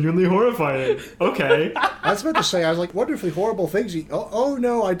genuinely horrifying. Okay. I was about to say, I was like, wonderfully horrible things. Oh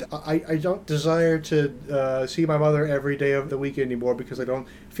no, I don't desire to see my mother every day of the week anymore because I don't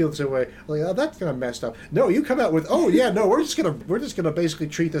feel the same way. Like, oh, that's kind of messed up. No, you come out with, oh yeah, no, we're just gonna basically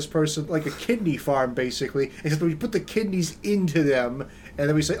treat this person like a kidney farm, basically. Except we put the kidneys into them, and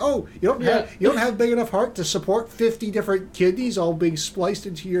then we say, oh, you don't have big enough heart to support 50 different kidneys all being spliced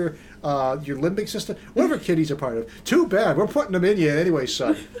into your limbic system, whatever kidneys are part of. Too bad, we're putting them in you anyway,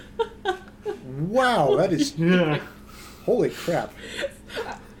 son. Wow, that is holy crap.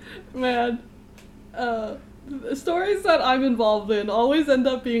 Man, the stories that I'm involved in always end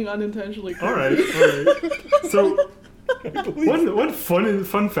up being unintentionally creepy. All right. So, one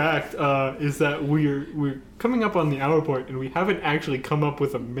fun fact is that we're coming up on the hour point, and we haven't actually come up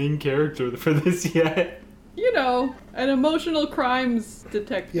with a main character for this yet. An emotional crimes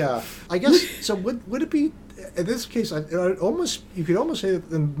detective. Yeah, I guess so. Would it be in this case? You could almost say that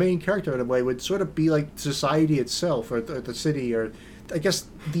the main character in a way would sort of be like society itself, or the city, or I guess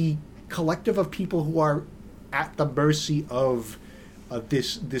the collective of people who are at the mercy of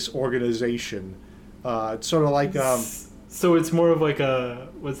this organization. It's sort of like so it's more of like a,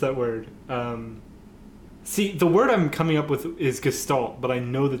 what's that word? See, the word I'm coming up with is gestalt, but I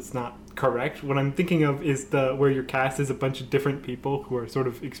know that's not correct. What I'm thinking of is where your cast is a bunch of different people who are sort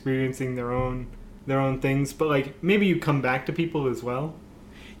of experiencing their own things, but like maybe you come back to people as well.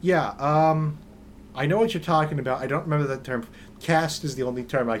 Yeah, I know what you're talking about. I don't remember that term. Cast is the only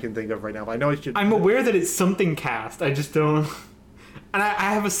term I can think of right now. But I know what you're... I'm aware that it's something cast. I just don't... And I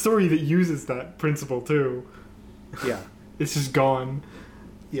have a story that uses that principle too. Yeah. It's just gone.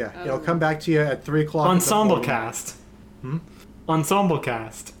 Yeah, it'll come back to you at 3 o'clock. Ensemble cast. Ensemble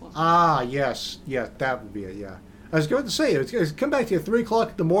cast. Ah, yes. Yeah, that would be it, yeah. I was going to say, it's going to come back to you at 3 o'clock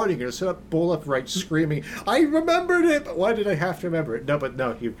in the morning. You're going to sit up, bull upright, screaming, I remembered it, but why did I have to remember it?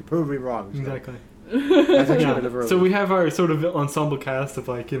 No, you proved me wrong. So. Exactly. Yeah. So we have our sort of ensemble cast of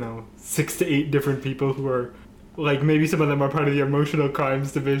 6 to 8 different people who are, like, maybe some of them are part of the emotional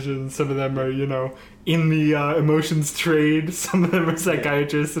crimes division, some of them are, in the emotions trade, some of them are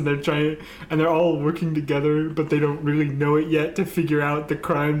psychiatrists, and they're all working together, but they don't really know it yet to figure out the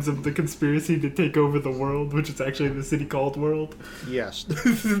crimes of the conspiracy to take over the world, which is actually the city called World. Yes.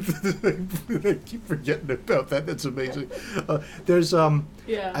 I keep forgetting about that. That's amazing. There's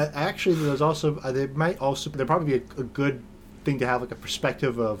actually there's also there probably be a good thing to have, like a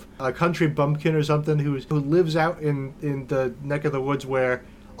perspective of a country bumpkin or something who lives out in the neck of the woods where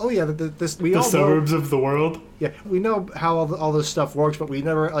the suburbs of the world. Yeah, we know how all this stuff works, but we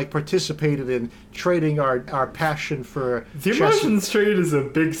never participated in trading our passion for the emotions trade is a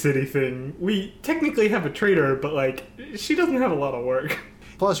big city thing. We technically have a trader, but she doesn't have a lot of work.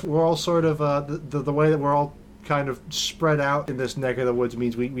 Plus, we're all sort of the way that we're all kind of spread out in this neck of the woods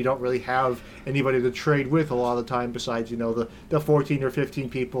means we don't really have anybody to trade with a lot of the time besides, the 14 or 15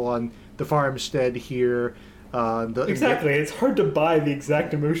 people on the farmstead here. Exactly. It's hard to buy the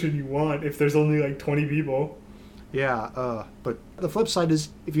exact emotion you want if there's only like 20 people. Yeah, but the flip side is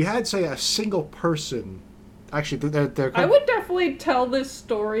if you had, say, a single person. Actually, they're I would definitely tell this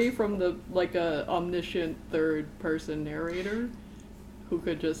story from a omniscient third-person narrator who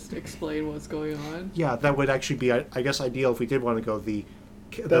could just explain what's going on. Yeah, that would actually be, I guess, ideal if we did want to go the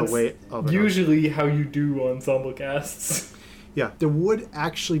way of it. Usually how you do ensemble casts. Yeah, there would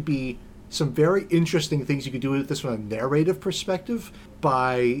actually be some very interesting things you could do with this from a narrative perspective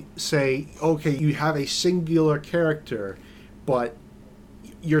by, say, okay, you have a singular character, but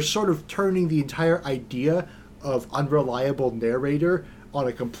you're sort of turning the entire idea of unreliable narrator on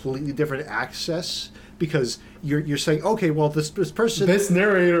a completely different axis because you're saying, okay, well, this person... This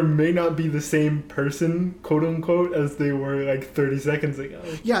narrator may not be the same person, quote unquote, as they were like 30 seconds ago.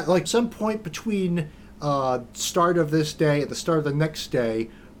 Yeah, like some point between start of this day and the start of the next day,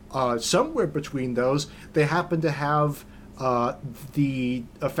 somewhere between those, they happen to have the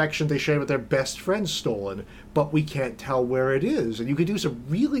affection they share with their best friend stolen, but we can't tell where it is. And you could do some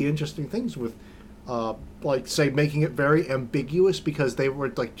really interesting things with, say, making it very ambiguous because they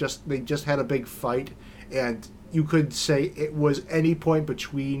just had a big fight, and you could say it was any point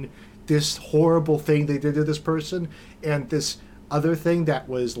between this horrible thing they did to this person and this other thing that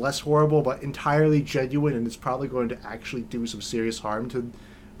was less horrible but entirely genuine, and it's probably going to actually do some serious harm to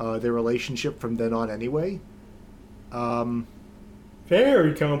their relationship from then on anyway.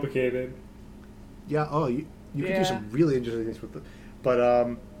 Very complicated. Yeah, you could do some really interesting things with it.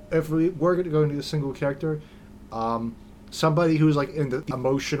 But if we were going to go into a single character, somebody who's like in the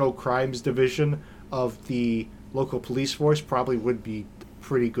emotional crimes division of the local police force probably would be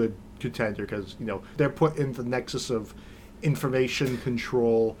pretty good contender because, they're put in the nexus of information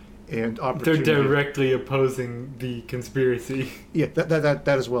control and opportunity. They're directly opposing the conspiracy. Yeah, that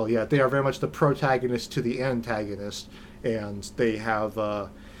as well. Yeah, they are very much the protagonist to the antagonist, and they have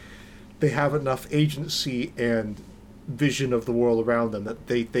enough agency and vision of the world around them that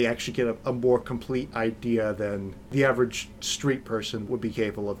they actually get a more complete idea than the average street person would be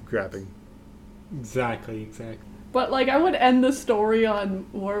capable of grabbing. Exactly. But I would end the story on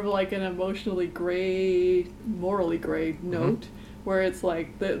more of an emotionally gray, morally gray note. Mm-hmm. Where it's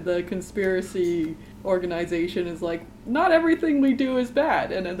the conspiracy organization is not everything we do is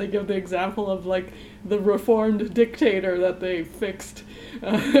bad, and then they give the example of the reformed dictator that they fixed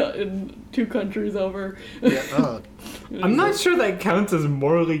in 2 countries over. Yeah, I'm not sure that counts as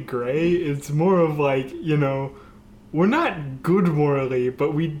morally gray. It's more of we're not good morally,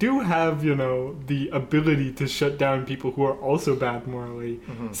 but we do have the ability to shut down people who are also bad morally.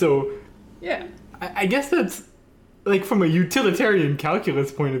 Mm-hmm. So yeah, I guess that's. From a utilitarian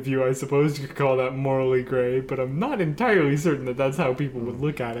calculus point of view, I suppose you could call that morally gray, but I'm not entirely certain that that's how people would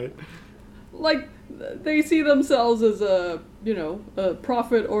look at it. They see themselves as a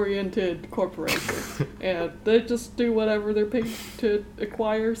profit-oriented corporation, and they just do whatever they're paid to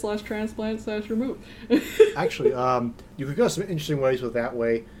acquire / remove. Actually, you could go some interesting ways with that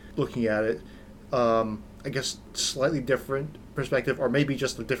way, looking at it. I guess slightly different perspective, or maybe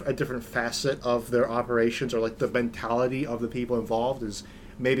just a different facet of their operations, or the mentality of the people involved is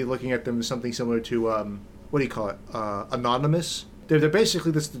maybe looking at them as something similar to what do you call it? Anonymous. They're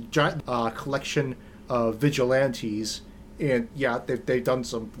basically this giant collection of vigilantes, and yeah, they've done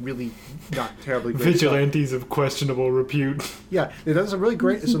some really not terribly great vigilantes stuff. Of questionable repute. Yeah, they've done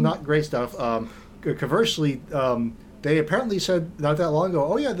some not great stuff. Conversely, they apparently said not that long ago,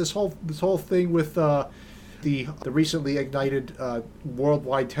 oh yeah, this whole thing with the recently ignited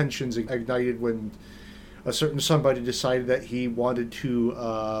worldwide tensions ignited when a certain somebody decided that he wanted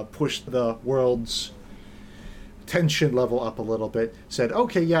to push the world's tension level up a little bit, said,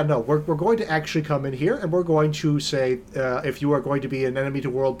 okay, yeah, no, we're going to actually come in here and we're going to say, if you are going to be an enemy to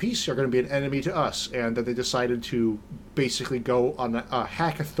world peace, you're going to be an enemy to us. And that they decided to basically go on a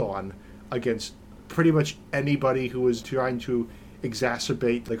hackathon against pretty much anybody who was trying to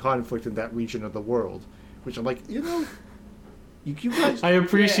exacerbate the conflict in that region of the world. Which I'm you guys... I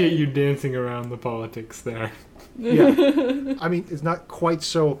appreciate you dancing around the politics there. Yeah. I mean, it's not quite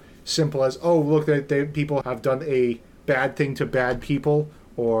so simple as, oh, look, people have done a bad thing to bad people,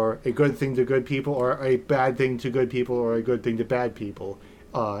 or a good thing to good people, or a bad thing to good people, or a good thing to bad people.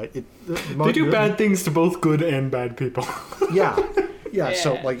 They do bad things to both good and bad people. Yeah.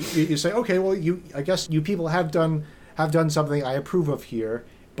 So, you say, okay, well, I guess you people have done something I approve of here,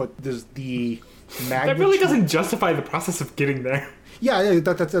 but there's the That magnitude. really doesn't justify the process of getting there. Yeah,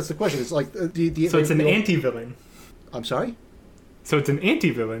 that's the question. It's like the So it's an anti-villain. I'm sorry? So it's an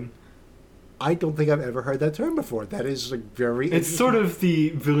anti-villain. I don't think I've ever heard that term before. That is like very... It's sort of the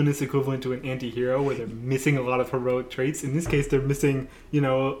villainous equivalent to an anti-hero where they're missing a lot of heroic traits. In this case, they're missing,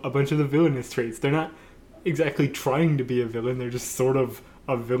 a bunch of the villainous traits. They're not exactly trying to be a villain. They're just sort of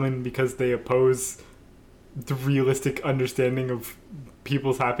a villain because they oppose the realistic understanding of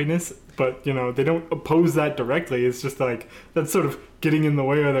people's happiness. But, they don't oppose that directly. It's just like, that's sort of getting in the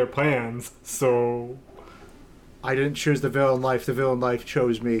way of their plans. So... I didn't choose the villain life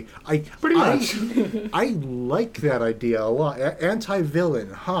chose me. Pretty much. I like that idea a lot.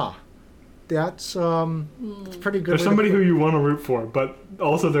 Anti-villain, huh? That's pretty good. There's somebody who you want to root for, but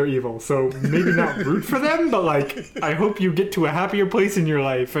also they're evil. So maybe not root for them, but I hope you get to a happier place in your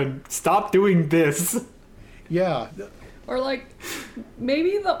life and stop doing this. Yeah. Or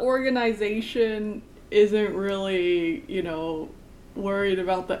maybe the organization isn't really, worried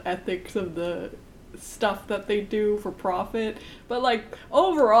about the ethics of the stuff that they do for profit, but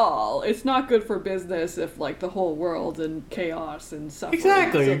overall it's not good for business if the whole world's in chaos and suffering.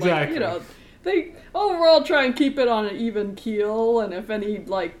 Exactly. They overall try and keep it on an even keel, and if any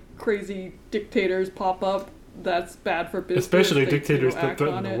crazy dictators pop up, that's bad for business, especially dictators that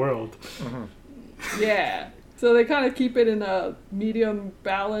threaten the world. Yeah, so they kind of keep it in a medium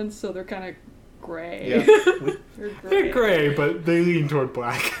balance, so they're kind of gray. Yeah. They're gray, but they lean toward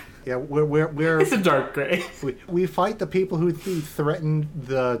black. Yeah, we're it's a dark gray. We fight the people who threaten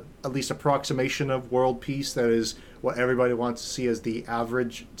the at least approximation of world peace. That is what everybody wants to see as the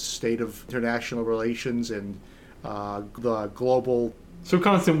average state of international relations and the global. So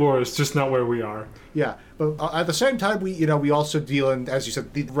constant war is just not where we are. Yeah, but at the same time, we also deal in, as you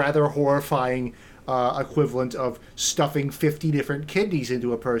said, the rather horrifying equivalent of stuffing 50 different kidneys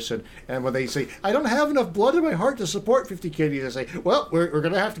into a person. And when they say, I don't have enough blood in my heart to support 50 kidneys, I say, well, we're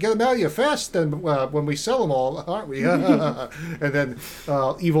going to have to get them out of you fast then when we sell them all, aren't we? And then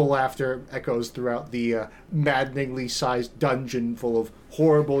evil laughter echoes throughout the maddeningly sized dungeon full of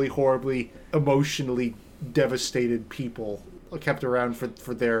horribly emotionally devastated people kept around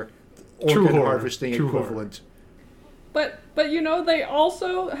for their organ harvesting equivalent. But they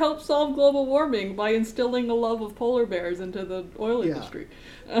also help solve global warming by instilling a love of polar bears into the oil industry.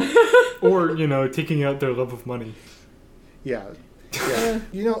 Or, taking out their love of money. Yeah.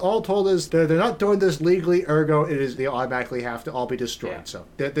 All told is they're not doing this legally, ergo they automatically have to all be destroyed. Yeah. So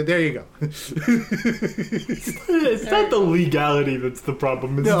there you go. It's not the legality that's the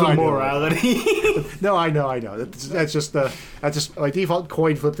problem, it's the morality. No, I know. That's just my default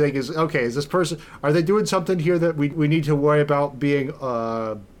coin flip thing is, okay, is this person, are they doing something here that we need to worry about being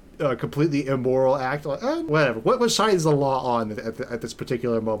a completely immoral act? Whatever. What side is the law on at this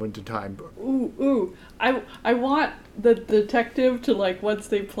particular moment in time? Ooh. I want the detective to once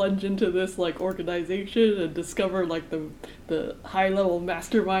they plunge into this organization and discover the high level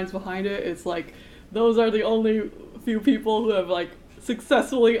masterminds behind it, it's those are the only few people who have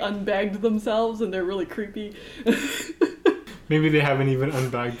successfully unbagged themselves, and they're really creepy. Maybe they haven't even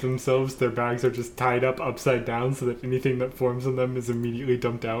unbagged themselves. Their bags are just tied up upside down so that anything that forms in them is immediately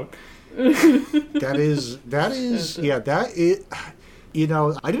dumped out. That is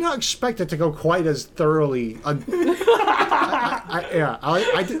I did not expect it to go quite as thoroughly. I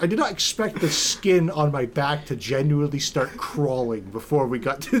did not expect the skin on my back to genuinely start crawling before we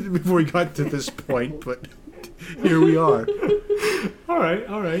got to this point, but here we are. All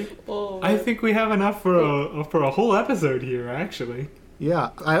right. Oh, I think we have enough for a whole episode here, actually.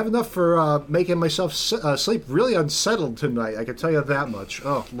 Yeah, I have enough for making myself sleep really unsettled tonight. I can tell you that much.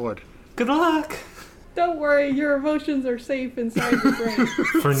 Oh, Lord. Good luck. Don't worry, your emotions are safe inside your brain.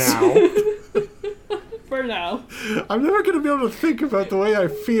 For now. For now. I'm never going to be able to think about the way I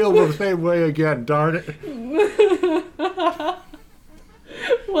feel the same way again, darn it.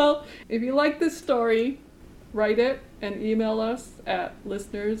 Well, if you like this story, write it and email us at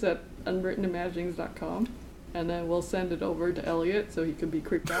listeners@unwrittenimaginings.com, and then we'll send it over to Elliot so he can be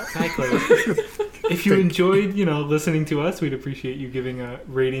creeped out. Exactly. If you enjoyed, listening to us, we'd appreciate you giving a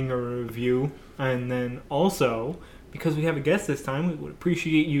rating or a review. And then also, because we have a guest this time, we would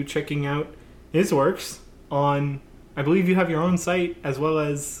appreciate you checking out his works on, I believe you have your own site, as well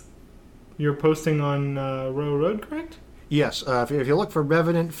as you're posting on Royal Road, correct? Yes. If you look for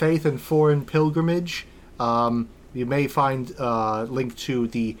Revenant Faith and Foreign Pilgrimage, you may find a link to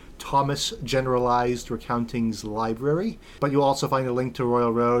the Thomas Generalized Recountings Library, but you'll also find a link to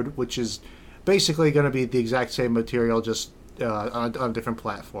Royal Road, which is basically going to be the exact same material, just on a different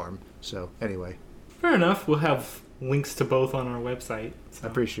platform. So, anyway. Fair enough. We'll have links to both on our website. So.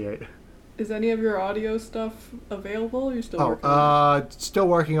 I appreciate it. Is any of your audio stuff available? Or are you still working on Still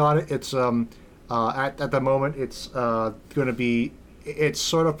working on it. It's at the moment it's going to be. It's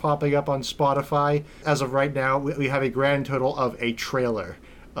sort of popping up on Spotify. As of right now, we have a grand total of a trailer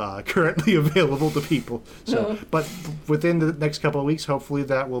currently available to people. So, but within the next couple of weeks, hopefully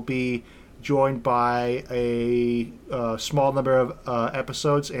that will be joined by a small number of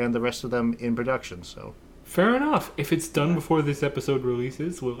episodes and the rest of them in production. So, fair enough. If it's done before this episode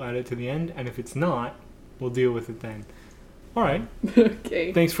releases, we'll add it to the end, and if it's not, we'll deal with it then. All right.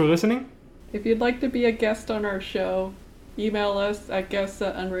 Okay. Thanks for listening. If you'd like to be a guest on our show, email us at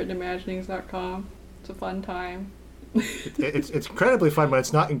guests@unwrittenimaginings.com. It's a fun time. it's incredibly fun, but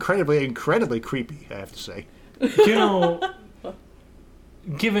it's not incredibly creepy, I have to say. You know,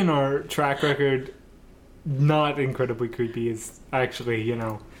 given our track record, not incredibly creepy is actually, you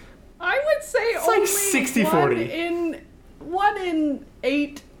know... I would say it's only like 60-40. One in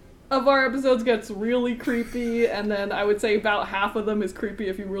 8 of our episodes gets really creepy, and then I would say about half of them is creepy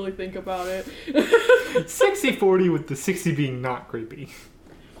if you really think about it. 60-40 with the 60 being not creepy.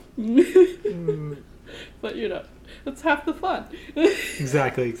 But, you know, that's half the fun.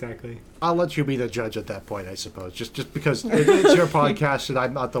 Exactly. I'll let you be the judge at that point, I suppose. Just because it's your podcast and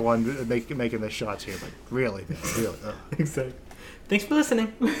I'm not the one making the shots here. But really, man, really. Exactly. Thanks for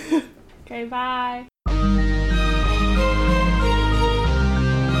listening. Okay, bye.